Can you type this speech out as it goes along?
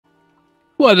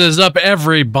What is up,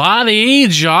 everybody?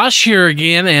 Josh here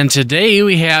again, and today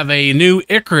we have a new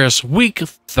Icarus Week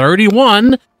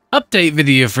 31 update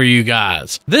video for you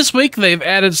guys. This week they've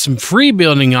added some free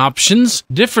building options,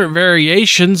 different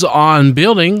variations on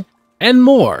building, and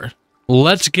more.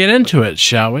 Let's get into it,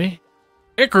 shall we?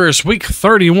 Icarus Week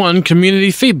 31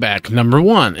 Community Feedback Number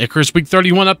 1. Icarus Week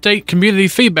 31 Update Community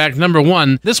Feedback Number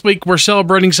 1. This week we're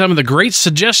celebrating some of the great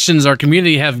suggestions our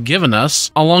community have given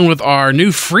us, along with our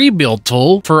new free build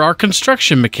tool for our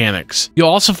construction mechanics. You'll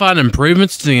also find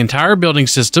improvements to the entire building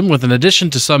system with an addition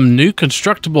to some new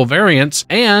constructible variants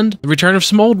and the return of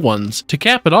some old ones. To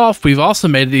cap it off, we've also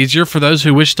made it easier for those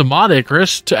who wish to mod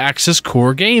Icarus to access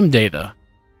core game data.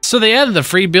 So they added the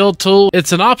free build tool.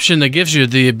 It's an option that gives you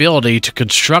the ability to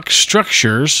construct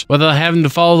structures without having to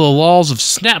follow the laws of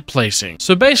snap placing.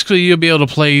 So basically you'll be able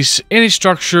to place any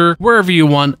structure wherever you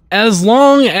want as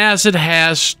long as it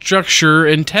has structure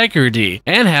integrity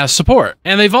and has support.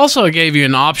 And they've also gave you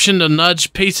an option to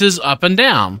nudge pieces up and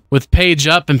down with page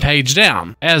up and page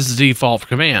down as the default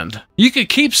command. You could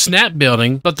keep snap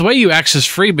building, but the way you access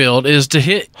free build is to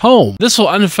hit home. This will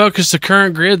unfocus the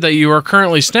current grid that you are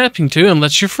currently snapping to and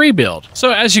lets you free build.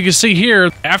 So as you can see here,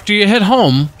 after you hit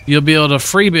home, you'll be able to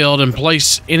free build and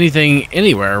place anything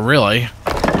anywhere, really,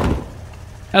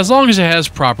 as long as it has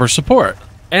proper support.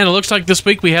 And it looks like this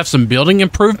week we have some building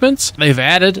improvements. They've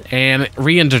added and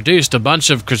reintroduced a bunch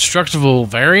of constructible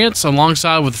variants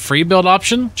alongside with the free build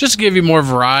option, just to give you more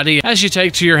variety as you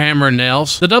take to your hammer and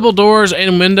nails. The double doors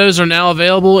and windows are now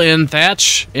available in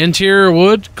thatch, interior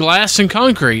wood, glass, and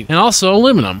concrete, and also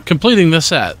aluminum, completing the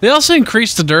set. They also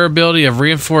increased the durability of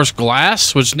reinforced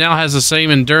glass, which now has the same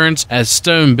endurance as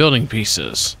stone building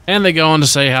pieces. And they go on to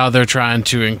say how they're trying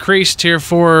to increase tier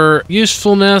 4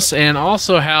 usefulness and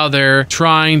also how they're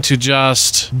trying to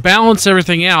just balance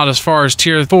everything out as far as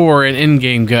tier 4 and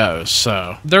in-game goes.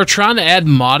 So they're trying to add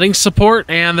modding support,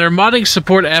 and their modding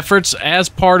support efforts as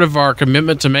part of our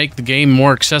commitment to make the game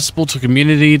more accessible to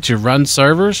community to run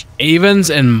servers.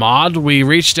 Evans and Mod, we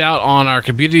reached out on our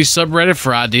community subreddit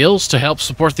for ideals to help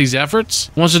support these efforts.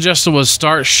 One suggestion was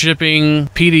start shipping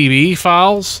PDB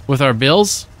files with our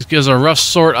builds. This gives a rough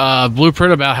sort of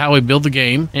blueprint about how we build the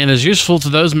game and is useful to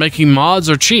those making mods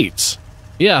or cheats.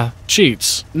 Yeah,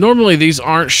 cheats. Normally these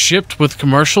aren't shipped with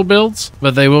commercial builds,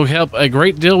 but they will help a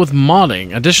great deal with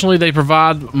modding. Additionally, they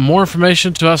provide more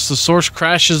information to us to source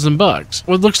crashes and bugs.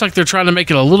 Well, it looks like they're trying to make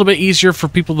it a little bit easier for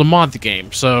people to mod the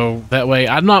game, so that way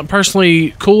I'm not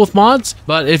personally cool with mods,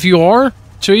 but if you are,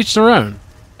 to each their own.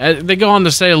 They go on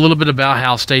to say a little bit about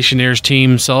how Stationeer's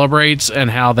team celebrates and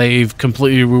how they've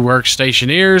completely reworked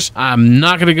Stationeers. I'm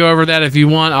not going to go over that. If you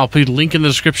want, I'll put a link in the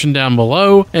description down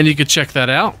below, and you can check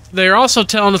that out. They're also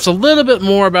telling us a little bit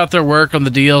more about their work on the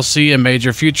DLC and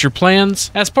major future plans.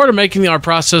 As part of making our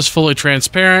process fully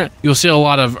transparent, you'll see a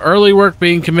lot of early work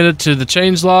being committed to the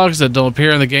changelogs that don't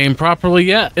appear in the game properly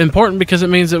yet. Important because it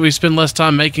means that we spend less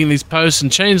time making these posts and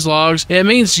changelogs. It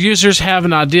means users have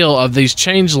an idea of these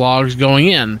changelogs going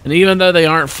in. And even though they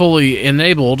aren't fully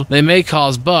enabled, they may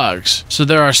cause bugs. So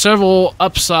there are several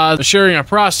upsides to sharing our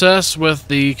process with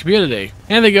the community.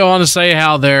 And they go on to say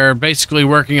how they're basically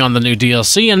working on the new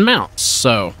DLC and mounts.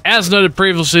 So, as noted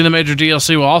previously, the major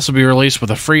DLC will also be released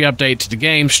with a free update to the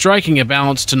game, striking a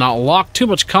balance to not lock too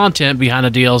much content behind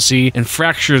a DLC and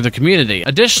fracture the community.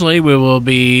 Additionally, we will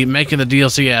be making the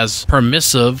DLC as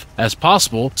permissive as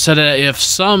possible, so that if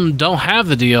some don't have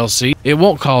the DLC, it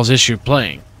won't cause issue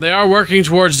playing. They are working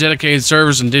towards dedicated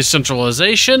servers and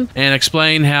decentralization and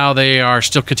explain how they are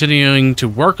still continuing to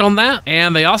work on that.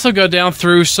 And they also go down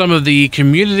through some of the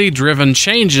community-driven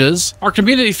changes. Our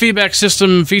community feedback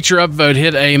system feature upvote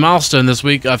hit a milestone this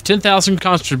week of 10,000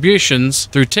 contributions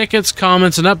through tickets,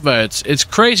 comments, and upvotes. It's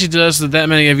crazy to us that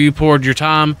many of you poured your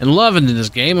time and love into this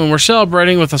game, and we're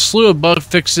celebrating with a slew of bug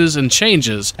fixes and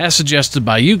changes as suggested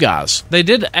by you guys. They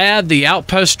did add the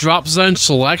outpost drop zone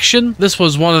selection. This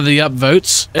was one of the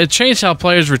upvotes. It changed how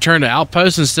players return to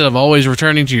outposts instead of always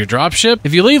returning to your dropship.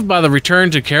 If you leave by the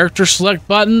return to character select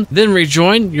button, then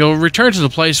rejoin, you'll return to the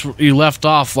place you left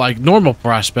off like normal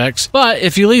prospects. But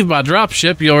if you leave by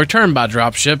dropship, you'll return by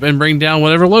dropship and bring down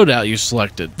whatever loadout you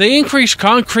selected. They increased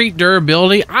concrete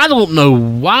durability. I don't know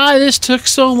why this took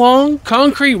so long.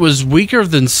 Concrete was weaker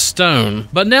than stone,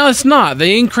 but now it's not.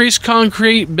 They increased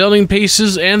concrete building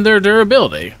pieces and their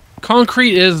durability.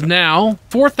 Concrete is now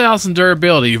 4,000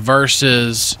 durability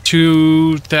versus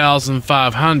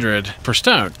 2,500 for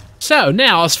stone. So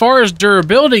now, as far as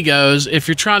durability goes, if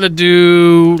you're trying to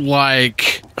do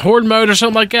like horde mode or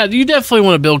something like that, you definitely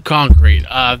want to build concrete.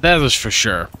 That is for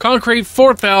sure. Concrete,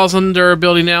 4,000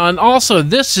 durability now, and also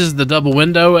this is the double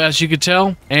window, as you could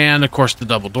tell, and of course the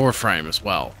double door frame as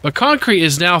well. But concrete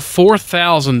is now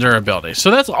 4,000 durability,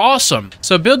 so that's awesome.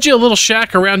 So build you a little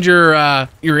shack around your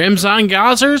enzyme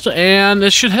geysers, and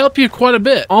it should help you quite a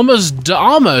bit. Almost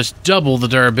double the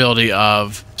durability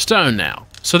of stone now.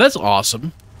 So that's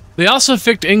awesome. They also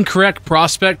fixed incorrect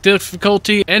prospect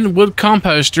difficulty and wood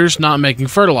composters not making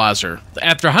fertilizer.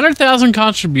 After 100,000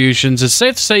 contributions, it's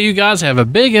safe to say you guys have a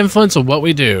big influence on what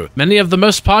we do. Many of the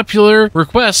most popular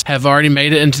requests have already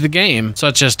made it into the game,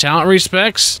 such as talent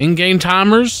respects, in-game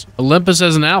timers, Olympus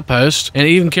as an outpost, and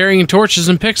even carrying torches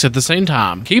and picks at the same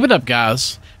time. Keep it up,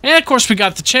 guys. And of course, we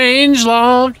got the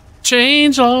changelog.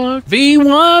 Changelog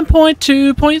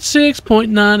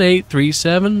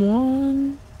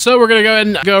V1.2.6.98371. So we're going to go ahead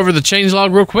and go over the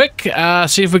changelog real quick,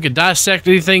 see if we could dissect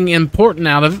anything important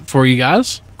out of it for you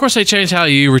guys. Of course, they changed how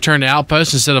you return to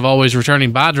outposts instead of always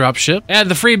returning by dropship. Add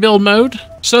the free build mode.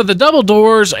 So the double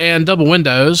doors and double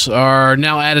windows are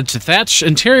now added to thatch,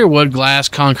 interior wood, glass,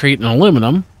 concrete, and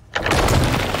aluminum.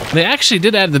 They actually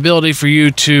did add the ability for you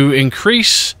to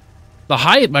increase the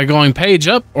height by going page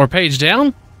up or page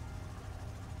down.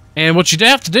 And what you'd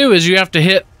have to do is you have to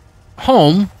hit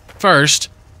home first,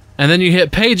 and then you hit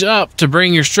page up to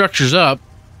bring your structures up,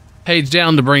 page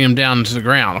down to bring them down to the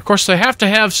ground. Of course, they have to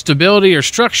have stability or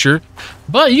structure,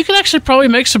 but you can actually probably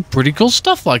make some pretty cool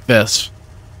stuff like this.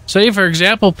 Say, for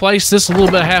example, place this a little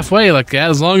bit halfway like that,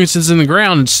 as long as it's in the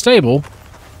ground and stable,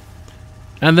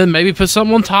 and then maybe put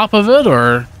something on top of it,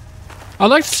 or... I'd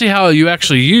like to see how you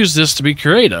actually use this to be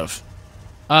creative.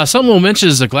 Something we'll mention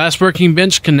is the glassworking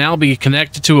bench can now be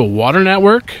connected to a water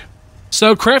network.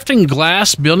 So crafting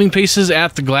glass building pieces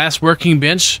at the glass working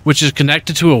bench, which is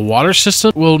connected to a water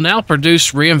system, will now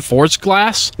produce reinforced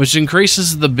glass, which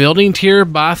increases the building tier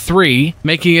by 3,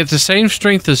 making it the same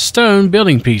strength as stone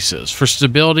building pieces for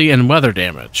stability and weather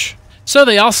damage. So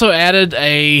they also added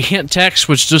a hint text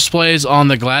which displays on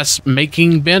the glass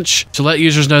making bench to let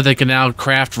users know they can now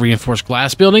craft reinforced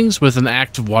glass buildings with an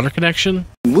active water connection.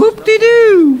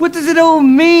 Whoop-de-doo! What does it all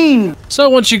mean? So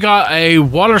once you got a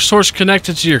water source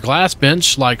connected to your glass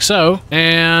bench, like so,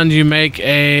 and you make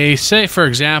a, say for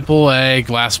example, a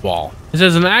glass wall. It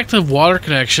says an active water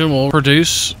connection will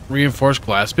produce reinforced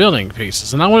glass building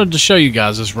pieces. And I wanted to show you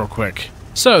guys this real quick.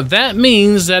 So that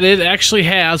means that it actually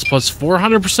has plus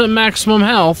 400% maximum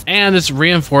health and it's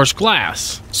reinforced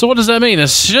glass. So what does that mean? It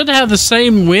should have the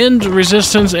same wind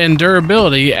resistance and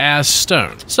durability as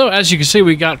stone. So as you can see,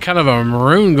 we got kind of a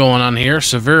maroon going on here,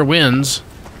 severe winds.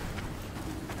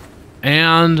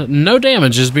 And no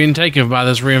damage is being taken by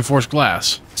this reinforced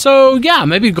glass. So yeah,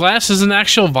 maybe glass is an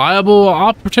actual viable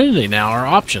opportunity now, or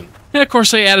option. And of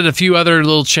course, they added a few other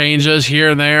little changes here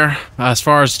and there as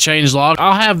far as the changelog.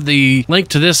 I'll have the link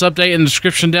to this update in the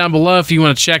description down below if you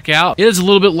want to check out. It is a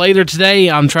little bit later today.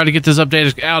 I'm trying to get this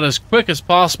update out as quick as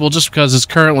possible just because it's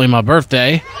currently my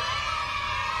birthday.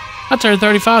 I turned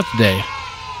 35 today.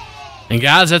 And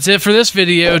guys, that's it for this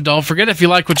video. Don't forget, if you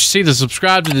like what you see, to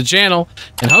subscribe to the channel.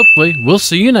 And hopefully, we'll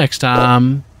see you next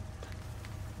time.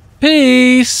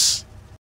 Peace!